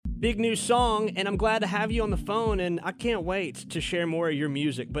Big new song, and I'm glad to have you on the phone, and I can't wait to share more of your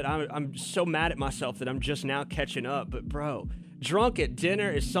music, but I'm so mad at myself that I'm just now catching up. But, bro, Drunk at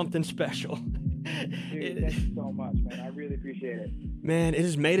Dinner is something special. Dude, thank you so much, man. I really appreciate it. Man, it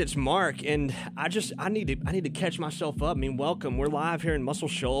has made its mark, and I need to catch myself up. I mean, welcome. We're live here in Muscle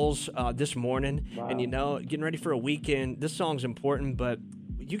Shoals this morning, Wow. and getting ready for a weekend. This song's important, but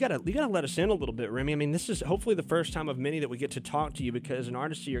you gotta let us in a little bit, Remy. I mean, this is hopefully the first time of many that we get to talk to you, because an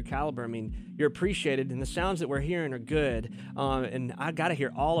artist of your caliber, I mean, you're appreciated, and the sounds that we're hearing are good. And I gotta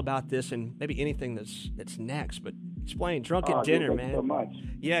hear all about this and maybe anything that's next. But explain Drunk at Dinner, dude, man. So much.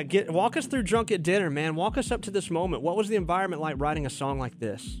 Yeah, walk us through Drunk at Dinner, man. Walk us up to this moment. What was the environment like writing a song like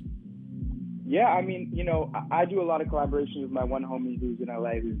this? Yeah, I mean, I do a lot of collaborations with my one homie who's in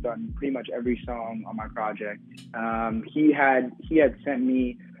LA, who's done pretty much every song on my project. He had sent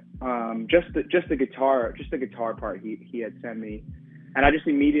me just the guitar part he had sent me, and I just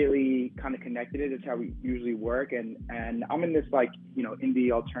immediately kind of connected it. That's how we usually work, and I'm in this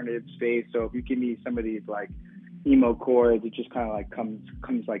indie alternative space. So if you give me some of these like emo chords, it just kind of like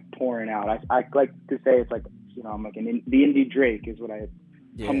comes like pouring out. I like to say it's like I'm like the indie Drake is what I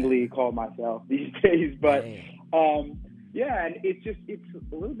humbly call myself these days. But and it's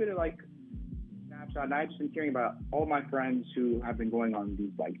a little bit of like snapshot. And I've just been hearing about all my friends who have been going on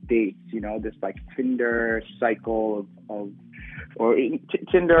these like dates, this like Tinder cycle or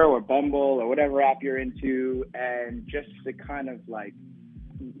Tinder or Bumble or whatever app you're into, and just the kind of like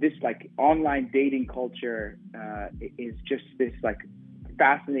this like online dating culture is just this like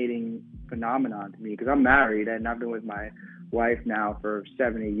fascinating phenomenon to me, because I'm married and I've been with my wife now for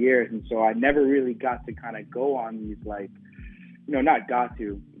 7 years, and so I never really got to kind of go on these like not got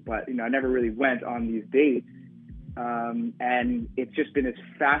to, but I never really went on these dates, and it's just been this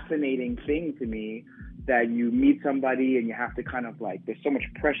fascinating thing to me that you meet somebody and you have to kind of like, there's so much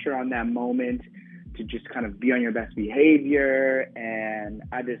pressure on that moment to just kind of be on your best behavior. And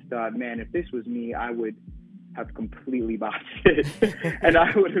I just thought, man, if this was me, I would have completely botched it. And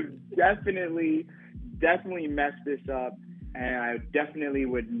I would have definitely messed this up. And I definitely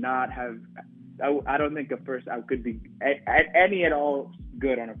would not have, I don't think I could be any at all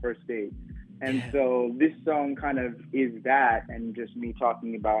good on a first date. And so this song kind of is that, and just me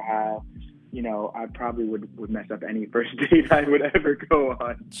talking about how, I probably would mess up any first date I would ever go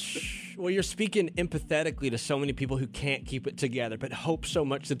on. Well, you're speaking empathetically to so many people who can't keep it together, but hope so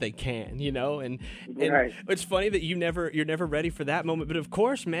much that they can, and Right. It's funny that you're never ready for that moment. But of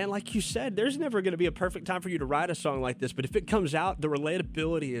course, man, like you said, there's never going to be a perfect time for you to write a song like this. But if it comes out, the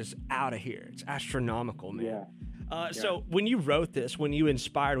relatability is out of here. It's astronomical, man. Yeah. So when you wrote this, when you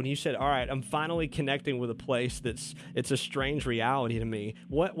said, all right, I'm finally connecting with a place it's a strange reality to me,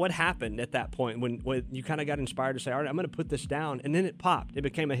 what happened at that point when you kind of got inspired to say, all right, I'm going to put this down, and then it popped, it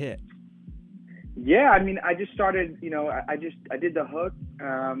became a hit? Yeah, I mean, I just started, I did the hook.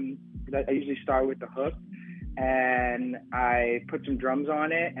 I usually start with the hook, and I put some drums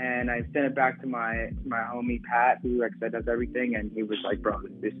on it, and I sent it back to my homie Pat, who, like I said, does everything, and he was like, bro,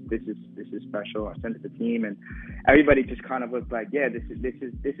 this is special. I sent it to the team, and everybody just kind of was like, yeah, this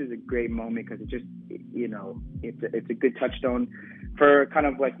is a great moment, because it just, it's a good touchstone for kind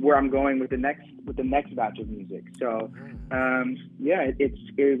of like where I'm going with the next batch of music. So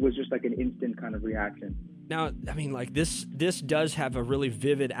it was just like an instant kind of reaction. Now, I mean, like this does have a really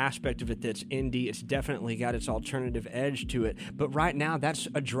vivid aspect of it that's indie. It's definitely got its alternative edge to it. But right now, that's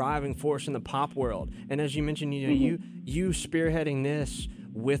a driving force in the pop world. And as you mentioned, you spearheading this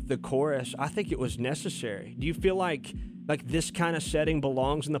with the chorus, I think it was necessary. Do you feel like this kind of setting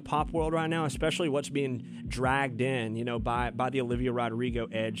belongs in the pop world right now, especially what's being dragged in, by the Olivia Rodrigo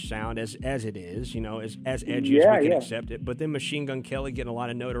edge sound as it is, as edgy as we can accept it. But then Machine Gun Kelly getting a lot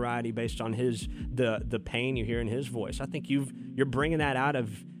of notoriety based on the pain you hear in his voice. I think you're bringing that out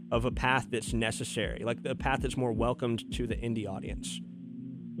of a path that's necessary, like the path that's more welcomed to the indie audience.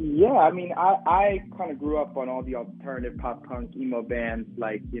 Yeah, I mean, I kind of grew up on all the alternative pop punk emo bands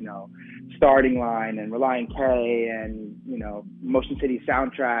like, Starting Line and Relient K and, Motion City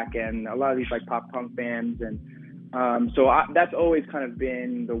Soundtrack and a lot of these like pop punk bands. And that's always kind of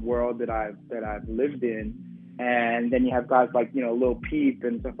been the world that I've lived in. And then you have guys like, Lil Peep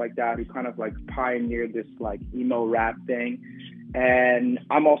and stuff like that who kind of like pioneered this like emo rap thing. And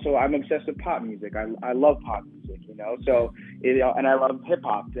I'm obsessed with pop music. I love pop music, so and I love hip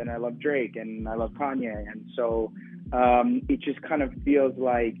hop, and I love Drake, and I love Kanye, and so it just kind of feels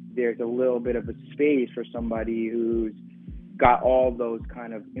like there's a little bit of a space for somebody who's got all those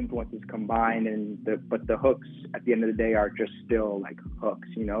kind of influences combined, but the hooks at the end of the day are just still like hooks,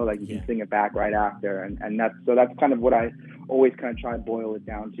 like you can sing it back right after, and that's kind of what I always kind of try to boil it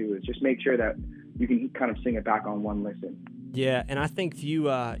down to is just make sure that you can kind of sing it back on one listen. Yeah, and I think you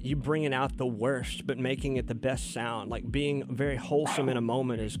bringing out the worst, but making it the best sound, like being very wholesome in a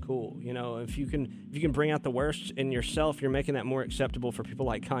moment, is cool. You know, if you can bring out the worst in yourself, you're making that more acceptable for people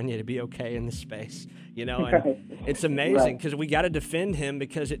like Kanye to be okay in this space. You know, and it's amazing because we got to defend him,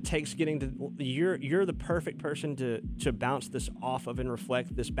 because it takes getting to you're the perfect person to bounce this off of and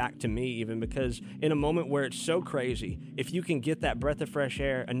reflect this back to me, even because in a moment where it's so crazy, if you can get that breath of fresh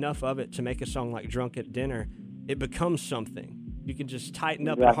air, enough of it to make a song like Drunk at Dinner, it becomes something. You can just tighten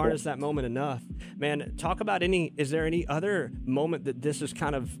up and harness that moment enough. Man, talk about is there any other moment that this has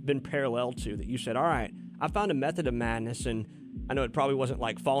kind of been parallel to, that you said, all right, I found a method of madness, and I know it probably wasn't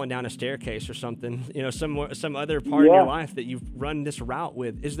like falling down a staircase or something, you know, some other part in your life that you've run this route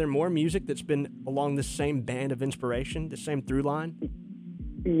with. Is there more music that's been along this same band of inspiration, the same through line?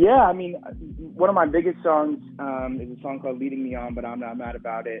 Yeah, I mean, one of my biggest songs is a song called Leading Me On, but I'm Not Mad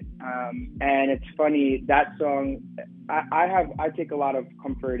About It. And it's funny, that song, I take a lot of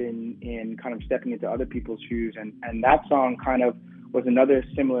comfort in kind of stepping into other people's shoes. And that song kind of was another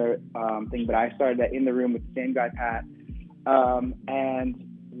similar thing, but I started that in the room with the same guy, Pat. And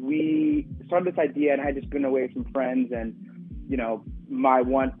we started this idea, and I had just been away from friends, and, you know, my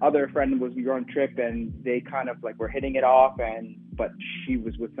one other friend was on trip, and they kind of like were hitting it off, but she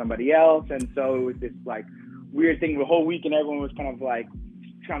was with somebody else, and so it was this like weird thing the whole week, and everyone was kind of like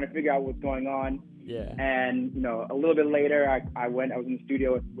trying to figure out what's going on. Yeah. And you know, a little bit later, I was in the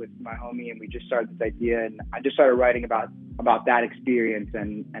studio with my homie, and we just started this idea, and I just started writing about that experience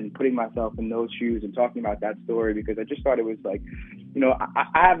and putting myself in those shoes and talking about that story, because I just thought it was like, you know,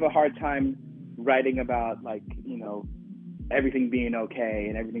 I have a hard time writing about, like, you know, everything being okay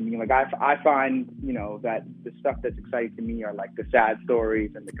and everything being like, I find, you know, that the stuff that's exciting to me are like the sad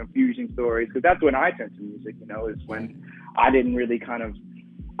stories and the confusing stories, because that's when I turn to music, you know, is when I didn't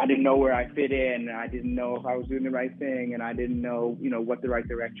know where I fit in, and I didn't know if I was doing the right thing, and I didn't know, you know, what the right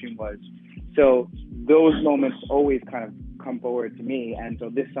direction was. So those moments always kind of come forward to me, and so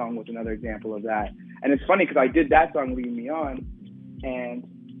this song was another example of that. And it's funny because I did that song, Leading Me On, and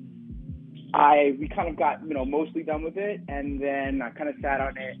we kind of got, you know, mostly done with it, and then I kind of sat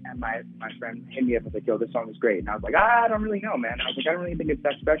on it, and my friend hit me up and was like, yo, this song is great. And I was like, I don't really know, man. I was like, I don't really think it's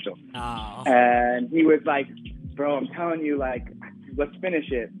that special. Oh. And he was like, bro, I'm telling you, like, let's finish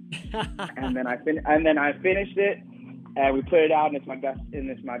it. and then I finished it, and we put it out, and it's my best,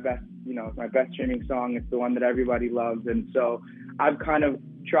 you know, it's my best streaming song. It's the one that everybody loves. And so I've kind of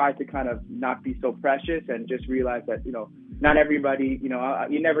tried to kind of not be so precious and just realize that, you know, not everybody, you know,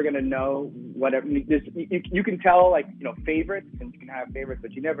 you're never going to know whatever. You can tell, like, you know, favorites, and you can have favorites,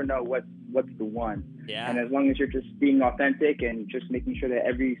 but you never know what's the one. Yeah. And as long as you're just being authentic and just making sure that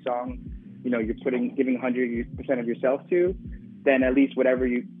every song, you know, you're giving 100% of yourself to, then at least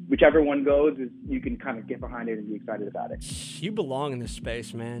whichever one goes, is you can kind of get behind it and be excited about it. You belong in this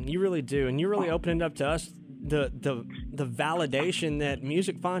space, man. You really do. And you're really opening it up to us, the validation that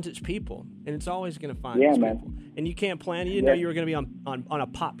music finds its people, and it's always going to find its people. And you can't plan. You didn't know you were going to be on a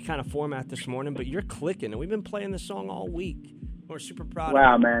pop kind of format this morning, but you're clicking, and we've been playing this song all week. We're super proud of you.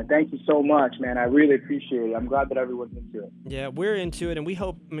 Wow, man. Thank you so much, man. I really appreciate it. I'm glad that everyone's into it. Yeah, we're into it, and we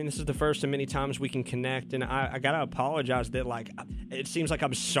hope, I mean, this is the first of many times we can connect, and I got to apologize that, like, it seems like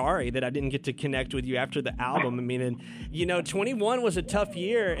I'm sorry that I didn't get to connect with you after the album. I mean, and, you know, 21 was a tough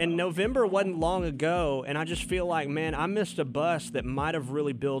year, and November wasn't long ago, and I just feel like, man, I missed a bus that might have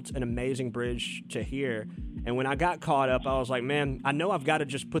really built an amazing bridge to here. And when I got caught up, I was like, man, I know I've got to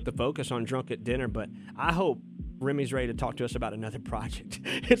just put the focus on Drunk at Dinner, but I hope Remy's ready to talk to us about another project.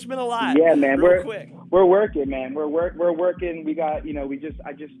 It's been a lot. Yeah, man. Real quick. We're working, man. We're working. We got, you know,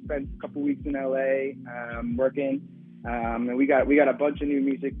 I just spent a couple weeks in LA working. And we got a bunch of new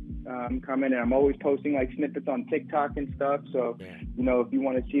music coming, and I'm always posting like snippets on TikTok and stuff. So, you know, if you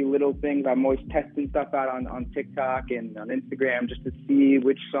want to see little things, I'm always testing stuff out on TikTok and on Instagram just to see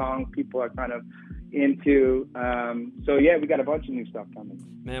which songs people are kind of into. So yeah, we got a bunch of new stuff coming.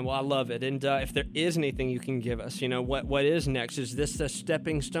 Man, well, I love it. And if there is anything you can give us, you know, what is next? Is this a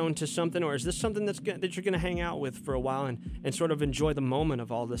stepping stone to something, or is this something that you're going to hang out with for a while and sort of enjoy the moment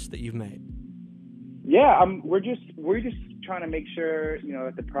of all this that you've made? Yeah, we're just trying to make sure, you know,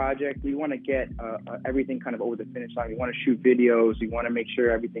 at the project, we want to get everything kind of over the finish line. We want to shoot videos. We want to make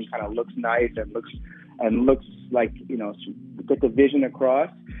sure everything kind of looks nice and looks like, you know, get the vision across.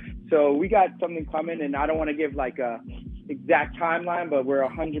 So we got something coming, and I don't want to give like a exact timeline, but we're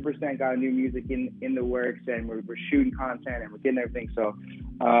 100% got new music in the works, and we're shooting content, and we're getting everything. So,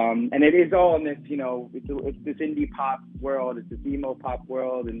 and it is all in this, you know, it's this indie pop world, it's this emo pop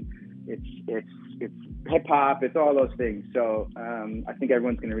world, and it's hip hop. It's all those things. So I think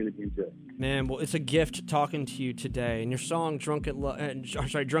everyone's gonna really be into it. Man, well, it's a gift talking to you today. And your song "Drunk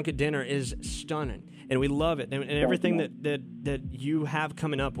at Dinner" is stunning, and we love it. And everything that you have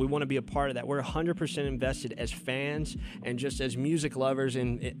coming up, we want to be a part of that. We're 100% invested as fans and just as music lovers.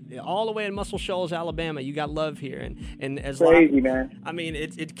 And all the way in Muscle Shoals, Alabama, you got love here. And as crazy, man. I mean,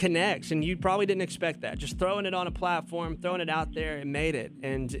 it connects, and you probably didn't expect that. Just throwing it on a platform, throwing it out there, it made it,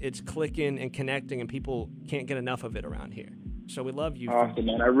 and it's clicking and connecting, and people can't get enough of it around here. So we love you. Awesome,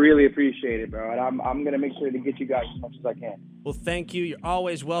 man. I really appreciate it, bro. And I'm going to make sure to get you guys as much as I can. Well, thank you. You're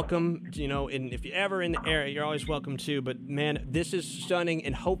always welcome. You know, and if you're ever in the area, you're always welcome too. But, man, this is stunning,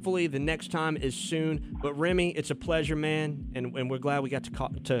 and hopefully the next time is soon. But, Remy, it's a pleasure, man, and we're glad we got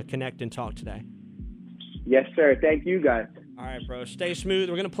to connect and talk today. Yes, sir. Thank you, guys. All right, bro. Stay smooth.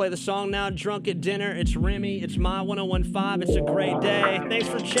 We're going to play the song now, Drunk at Dinner. It's Remy. It's my 1015. It's a great day. Thanks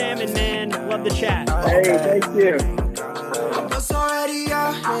for jamming, man. Love the chat. Hey, thank you. Bus already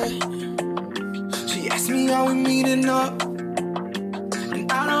out here. She asked me, are we meeting up?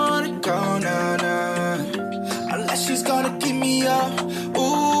 And I don't wanna go, nah. Unless she's gonna keep me up.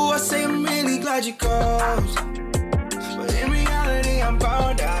 Ooh, I say I'm really glad you goes. But in reality, I'm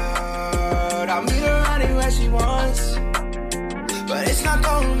burned out. I'll meet her anywhere she wants. But it's not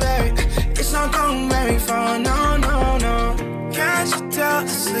going very far, no. Can't you tell the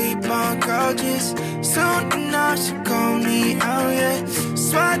sleep on couches? Soon enough she call me out, yeah.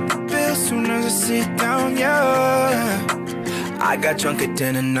 Sweat the bill soon as I sit down, yeah. I got drunk at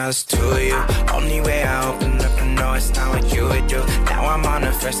dinner, now it's two of you. Only way I open up, I know it's not what you would do. Now I'm on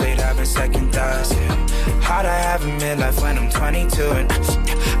the first date, having second thoughts, yeah. How'd I have a midlife when I'm 22?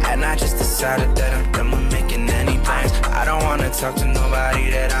 And I just decided that I'm done with making any plans. I don't wanna talk to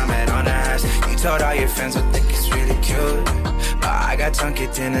nobody that I met on the ass. You told all your friends I think it's really cute, but I got drunk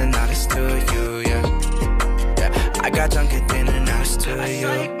at dinner, now it's two of you, yeah. I got drunk at dinner, now it's two of you.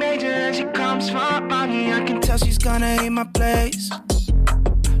 I like major and she comes from money. I can tell she's gonna hate my place.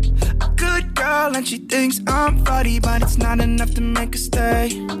 A good girl and she thinks I'm funny, but it's not enough to make her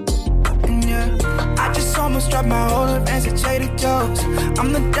stay. And yeah, I just almost dropped my whole advance at Trader Joe's.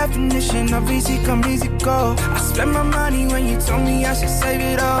 I'm the definition of easy come, easy go. I spent my money when you told me I should save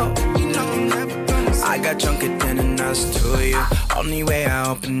it all. You know I'm never gonna save. I got drunk at dinner, now it's two of you. Only way I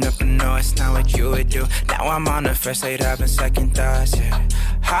open up, I know it's not what you would do. Now I'm on the first date, having second thoughts, yeah.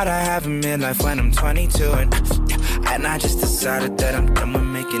 How'd I have a midlife when I'm 22? And I just decided that I'm done with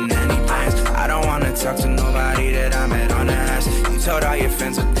making any plans. I don't wanna talk to nobody that I met on the ass. You told all your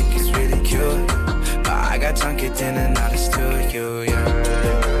friends I think it's really cute, but I got drunk at dinner, now it's two of you, yeah.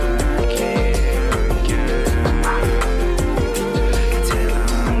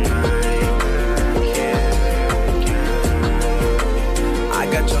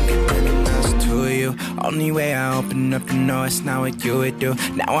 Only way I open up, you know it's not what you would do.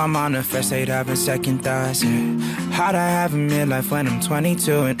 Now I'm on the first date, having second thoughts, yeah. How'd I have a midlife when I'm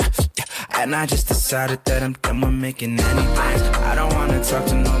 22? And I just decided that I'm done with making any plans. I don't wanna talk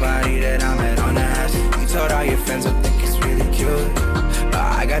to nobody that I met on the ass. You told all your friends I think it's really cute, but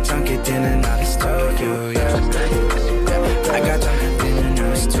I got drunk at dinner, now it's two of you, yeah.